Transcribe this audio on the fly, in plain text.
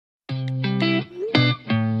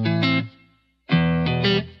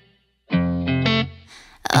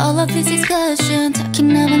All of this discussion,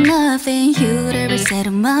 talking about nothing you'd ever say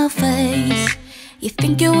to my face. You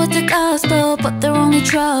think it was the gospel, but they're only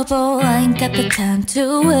trouble. I ain't got the time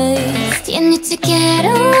to waste. You need to get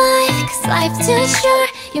a life, 'cause life's too short.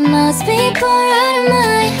 You must be bored out of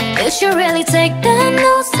mind. You should really take the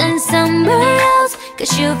notes and somewhere else,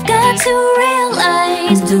 'cause you've got to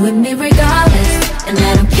realize doing me regardless, and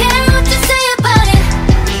I don't care what you say about it.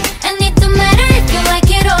 And it don't matter if you like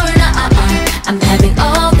it or not. I'm having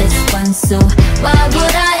all this fun, so why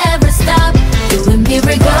would I ever stop doing me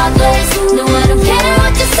regardless? No, I don't care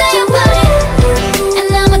what you say about it, and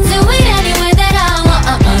I'ma do it anyway that I want.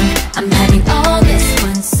 I'm having all this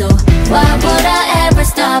fun, so why would I ever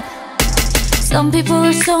stop? Some people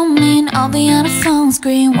are so mean, I'll be on a phone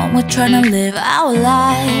screen when we're trying to live our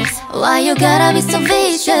lives. Why you gotta be so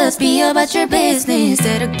vicious? Be about your business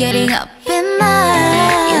instead of getting up in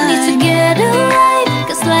mine. You need to get a life,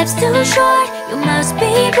 'cause life's too short. You must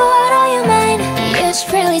be bored out of your mind. You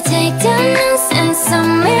should really take the notes and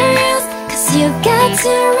somewhere else, 'cause you got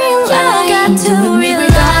to realize,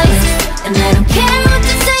 and I don't care what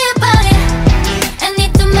you say about it. And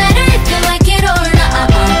it don't matter if you like it or not.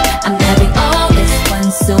 I'm having all this fun,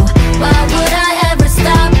 so why would I ever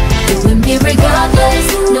stop doing me regardless?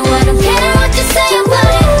 No, I don't care what you say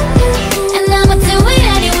about it, and I'ma do it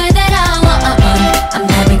anyway that I want. I'm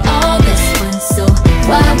having all this fun, so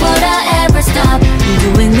why would I ever stop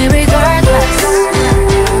doing me regardless?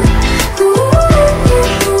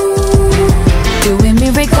 Doing me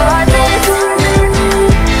regardless.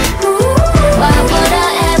 Why would I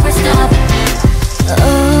ever stop?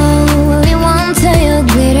 Oh, you won't tell you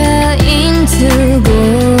glitter into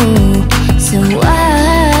gold, so why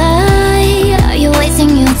are you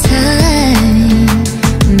wasting your time?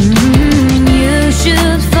 You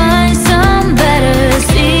should find some better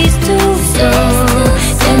seeds to sow.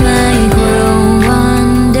 They might grow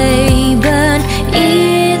one day, but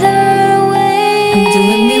either way, I'm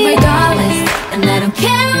doing me regardless, and I don't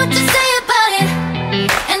care what you say about it.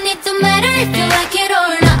 And it don't matter if you like it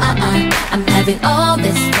or not. I'm having all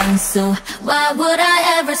this fun, so why would I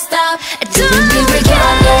ever stop doing me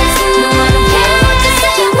regardless? No, I don't care what you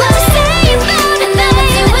say about it, and I'ma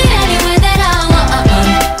do it anyway that I want.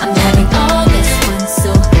 I'm having all this fun,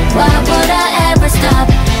 so why would I ever stop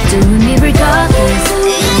doing me regardless?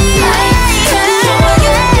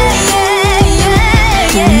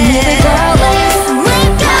 Doing me regardless.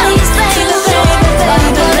 Why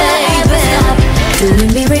would I ever stop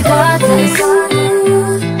doing me regardless?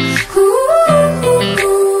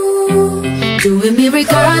 Doing me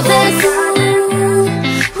regardless.